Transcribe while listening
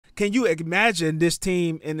can you imagine this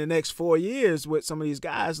team in the next 4 years with some of these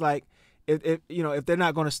guys? Like, if they're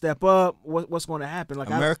not going to step up, what's going to happen?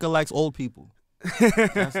 Like, America likes old people.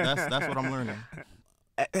 That's what I'm learning.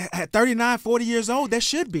 At 39, 40 years old, there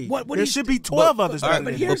should be. There should be 12 others. But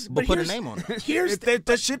put a name on it.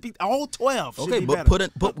 There should be all 12. Okay, but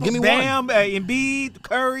give me Bam, one. Embiid,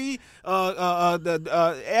 Curry,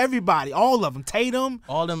 everybody, all of them. Tatum.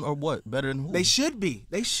 All of them are what? Better than who? They should be.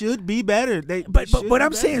 They should be better. But what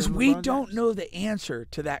I'm saying is we don't know the answer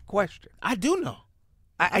to that question. I do know.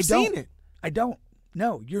 I've seen it. I don't.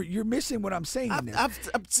 No, you're missing what I'm saying. I'm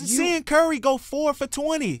seeing Curry go 4 for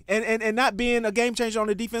 20 and not being a game changer on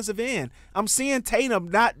the defensive end. I'm seeing Tatum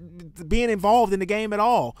not being involved in the game at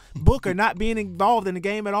all. Booker not being involved in the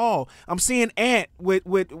game at all. I'm seeing Ant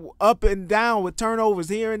with up and down with turnovers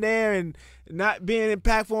here and there and not being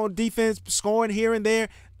impactful on defense, scoring here and there.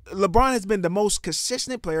 LeBron has been the most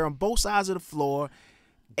consistent player on both sides of the floor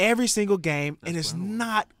every single game, and it's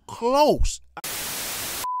not close.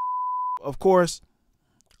 Of course,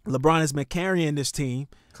 LeBron has been carrying this team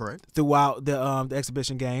throughout the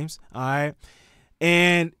exhibition games. All right,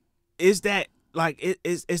 and is that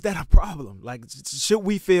is that a problem? Like, should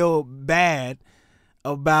we feel bad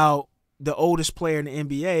about the oldest player in the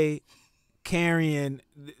NBA carrying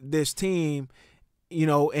this team?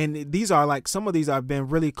 And these are some of these have been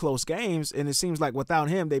really close games, and it seems like without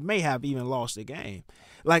him, they may have even lost the game.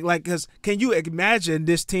 Because can you imagine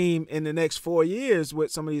this team in the next 4 years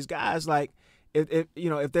with some of these guys? Like,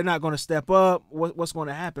 if they're not going to step up, what's going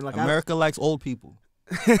to happen? Like, America likes old people.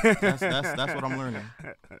 That's what I'm learning.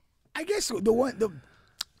 I guess the one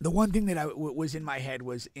thing that was in my head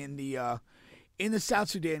was in the South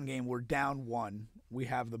Sudan game, we're down 1, we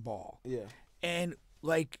have the ball, and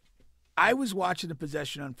I was watching the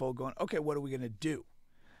possession unfold, going, okay, what are we going to do?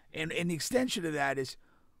 And the extension of that is,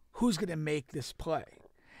 who's going to make this play?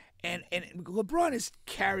 And LeBron is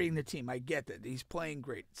carrying the team. I get that. He's playing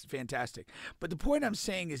great. It's fantastic. But the point I'm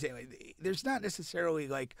saying is that there's not necessarily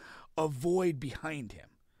a void behind him.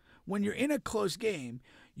 When you're in a close game,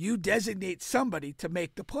 you designate somebody to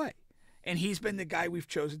make the play. And he's been the guy we've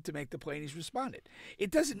chosen to make the play, and he's responded.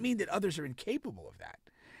 It doesn't mean that others are incapable of that.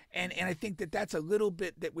 And I think that's a little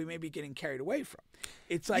bit that we may be getting carried away from.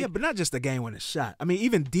 It's but not just the game-winning shot. I mean,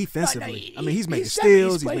 even defensively. He's making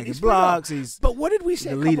steals, he's making blocks. But what did we say?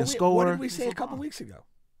 The leading scorer. What did we say a couple weeks ago?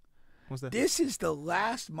 What's that? This is the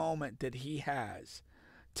last moment that he has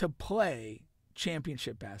to play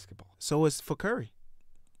championship basketball. So it's for Curry.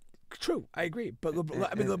 True, I agree. But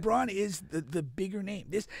LeBron is the bigger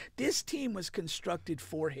name. This team was constructed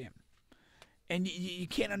for him. And you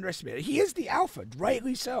can't underestimate it. He is the alpha,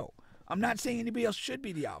 rightly so. I'm not saying anybody else should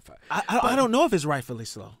be the alpha. I don't know if it's rightfully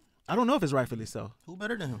so. Who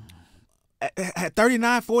better than him? At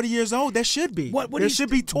 39, 40 years old, there should be. There should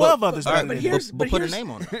be 12 others. But put a name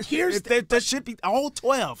on it. There should be all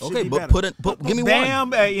 12. Okay, but give me Bam,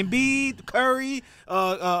 one. Embiid, Curry,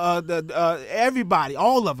 everybody,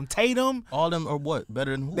 all of them. Tatum. All of them are what? Better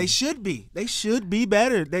than who? They should be. They should be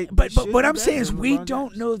better. But what I'm saying is we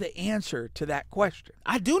don't know the answer to that question.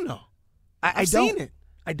 I do know. I've seen it.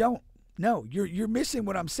 I don't. No, you're missing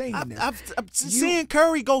what I'm saying. I'm seeing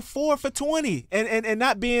Curry go 4 for 20 and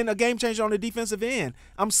not being a game changer on the defensive end.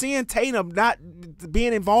 I'm seeing Tatum not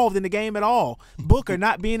being involved in the game at all. Booker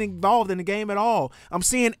not being involved in the game at all. I'm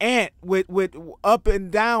seeing Ant with up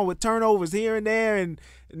and down with turnovers here and there and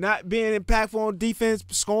not being impactful on defense,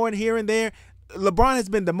 scoring here and there. LeBron has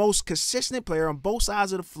been the most consistent player on both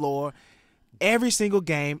sides of the floor every single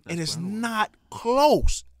game, and it's not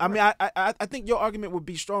close. I mean, I think your argument would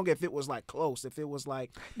be stronger if it was close. If it was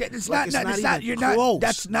it's not close.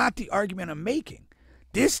 That's not the argument I'm making.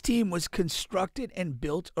 This team was constructed and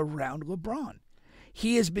built around LeBron.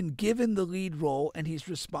 He has been given the lead role, and he's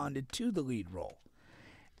responded to the lead role.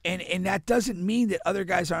 And that doesn't mean that other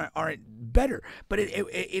guys aren't better. But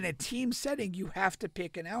in a team setting, you have to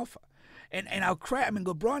pick an alpha. And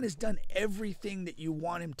LeBron has done everything that you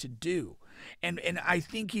want him to do. And I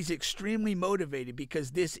think he's extremely motivated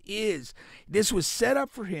because this was set up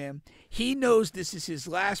for him. He knows this is his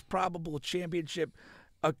last probable championship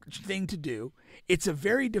thing to do. It's a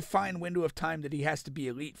very defined window of time that he has to be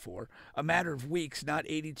elite for, a matter of weeks, not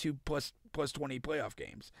 82 plus 20 playoff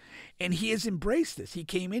games. And he has embraced this. He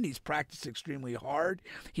came in, he's practiced extremely hard.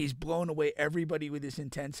 He's blown away everybody with his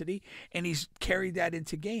intensity, and he's carried that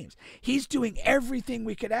into games. He's doing everything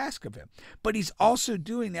we could ask of him, but he's also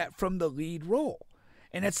doing that from the lead role.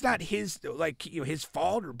 And that's not his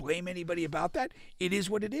fault or blame anybody about that. It is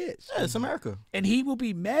what it is. Yeah, it's America. And he will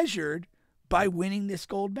be measured by winning this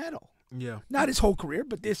gold medal. Yeah. Not his whole career,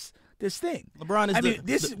 but this this thing. LeBron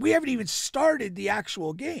is we haven't even started the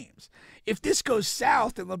actual games. If this goes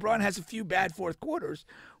south and LeBron has a few bad fourth quarters,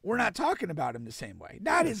 we're not talking about him the same way.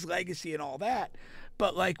 Not his legacy and all that,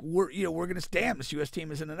 but like we're gonna damn, this U.S.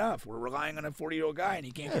 team isn't enough. We're relying on a 40-year-old guy and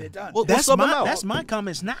he can't get it done. Well, that's my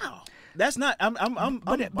comments now. That's not.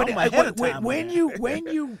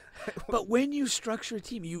 When you structure a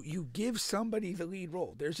team, you give somebody the lead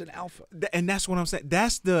role. There's an alpha, and that's what I'm saying.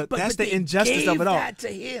 That's the injustice of it all. That to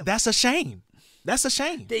him. That's a shame. That's a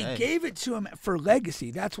shame. They gave it to him for legacy.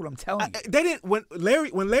 That's what I'm telling you. They didn't when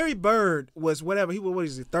Larry Bird was whatever he was. What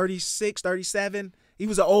is it? 36, 37. He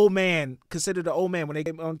was an old man, considered an old man when they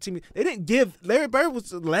gave him on the team. They didn't give Larry Bird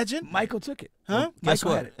was a legend. Michael took it. Huh? Guess Michael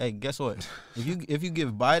what? had it. Hey, guess what? If you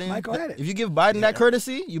give Biden, Michael had it. If you give Biden that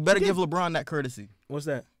courtesy, you better give LeBron that courtesy. What's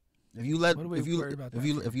that? If you let What are we worried about if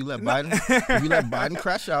you let Biden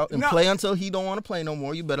crash out and play until he don't want to play no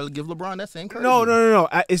more, you better give LeBron that same courtesy. No.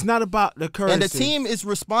 It's not about the courtesy. And the team is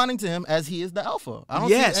responding to him as he is the alpha. I don't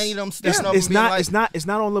see any of them stepping up. It's and being not. It's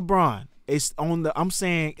not on LeBron. It's on the. I'm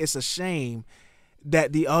saying it's a shame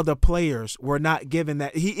that the other players were not given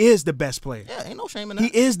that. He is the best player. Yeah, ain't no shame in that.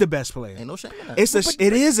 He is the best player. Ain't no shame in that.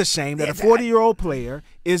 It is a shame that a 40-year-old player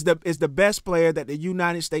is the best player that the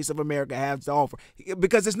United States of America has to offer.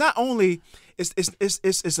 Because it's not only it's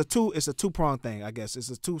a two-pronged thing, I guess.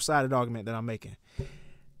 It's a two-sided argument that I'm making.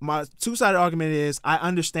 My two-sided argument is I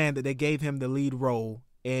understand that they gave him the lead role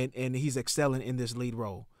and he's excelling in this lead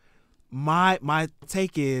role. My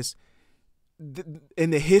take is,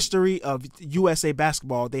 in the history of USA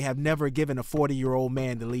basketball, they have never given a 40-year-old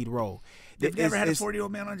man the lead role. They've never had a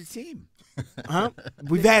 40-year-old man on the team. Huh?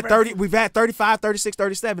 We've had 35, 36,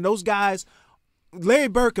 37. Those guys, Larry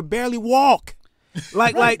Bird could barely walk.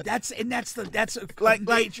 That's a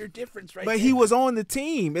major difference, right? But he was on the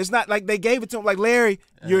team. It's not like they gave it to him. Like, Larry,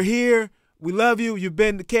 you're here. We love you. You've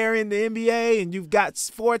been carrying the NBA, and you've got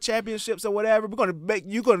 4 championships or whatever.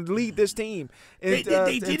 You're gonna lead this team. They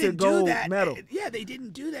didn't do that. Medal. Yeah, they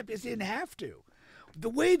didn't do that because they didn't have to. The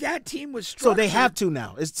way that team was structured. So they have to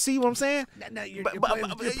now. See what I'm saying? No, you're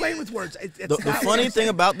playing with words. The funny thing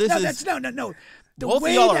about this is no. Both of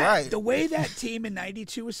y'all are right. The way that team in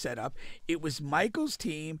 '92 was set up, it was Michael's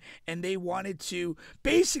team, and they wanted to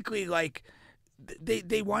basically like.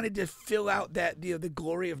 They wanted to fill out that the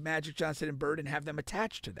glory of Magic Johnson and Bird and have them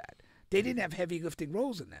attached to that. They didn't have heavy lifting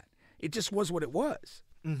roles in that. It just was what it was.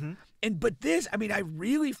 Mm-hmm. But this, I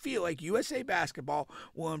really feel like USA basketball,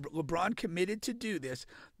 when LeBron committed to do this,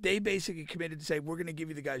 they basically committed to say, we're going to give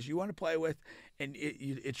you the guys you want to play with, and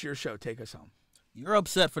it's your show. Take us home. You're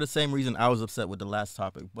upset for the same reason I was upset with the last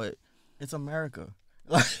topic, but it's America.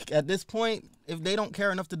 Like, at this point, if they don't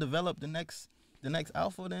care enough to develop the next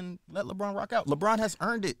alpha, then let LeBron rock out. LeBron has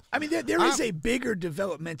earned it. There is a bigger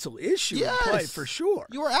developmental issue in play for sure.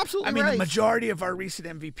 You are absolutely right. The majority of our recent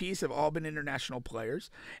MVPs have all been international players,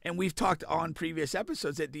 and we've talked on previous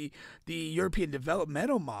episodes that the European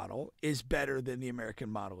developmental model is better than the American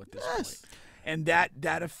model at this point, and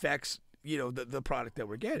that affects the product that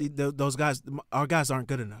we're getting. Those guys, our guys aren't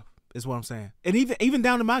good enough. Is what I'm saying. And even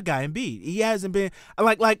down to my guy, Embiid. He hasn't been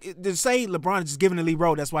like to say LeBron is just giving the lead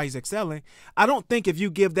role, that's why he's excelling. I don't think if you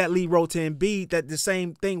give that lead role to Embiid that the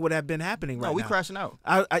same thing would have been happening right now. No, we crashing out.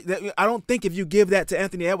 I don't think if you give that to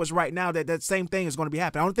Anthony Edwards right now that same thing is going to be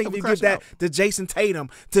happening. I don't think if you give that to Jayson Tatum,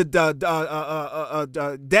 to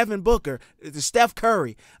Devin Booker, to Steph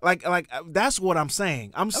Curry, like that's what I'm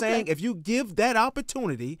saying. I'm saying if you give that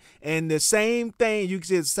opportunity and the same thing, you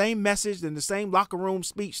see the same message and the same locker room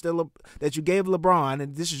speech that you gave LeBron,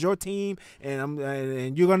 and this is your team,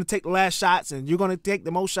 and you're going to take the last shots, and you're going to take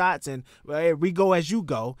the most shots, and we go as you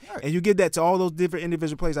go, and you give that to all those different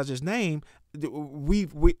individual players I just named,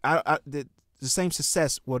 the same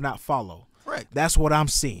success will not follow. Right. That's what I'm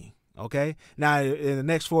seeing. Okay. Now, in the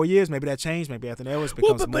next 4 years, maybe that changed. Maybe Anthony Edwards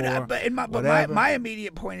becomes more. But my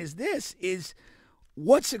immediate point is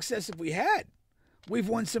what success have we had? We've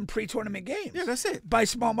won some pre-tournament games. Yeah, that's it. By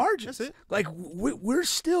small margins. That's it. Like, we're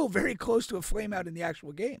still very close to a flame out in the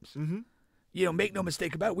actual games. Mm-hmm. Make no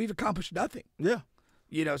mistake about it. We've accomplished nothing. Yeah.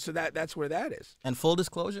 So that's where that is. And full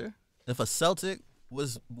disclosure, if a Celtic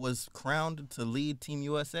was crowned to lead Team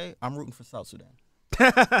USA, I'm rooting for South Sudan.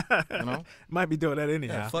 Might be doing that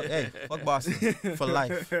anyhow. Fuck Boston for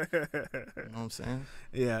life. You know what I'm saying?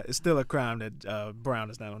 Yeah, it's still a crime that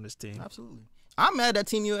Brown is not on this team. Absolutely. I'm mad that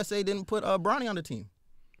Team USA didn't put Bronny on the team.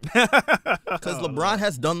 Because LeBron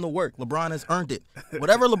has done the work. LeBron has earned it.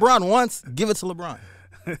 Whatever LeBron wants, give it to LeBron.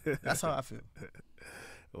 That's how I feel.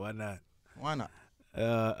 Why not? Why not?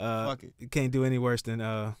 Fuck it. You can't do any worse than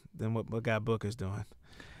what guy Booker's doing.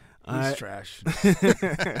 He's trash.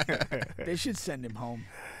 They should send him home.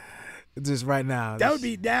 Just right now. That would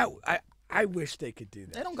be that. I wish they could do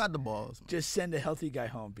that. They don't got the balls. Just send a healthy guy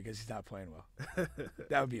home because he's not playing well.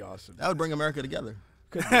 That would be awesome. That would bring America together.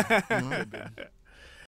 Could be.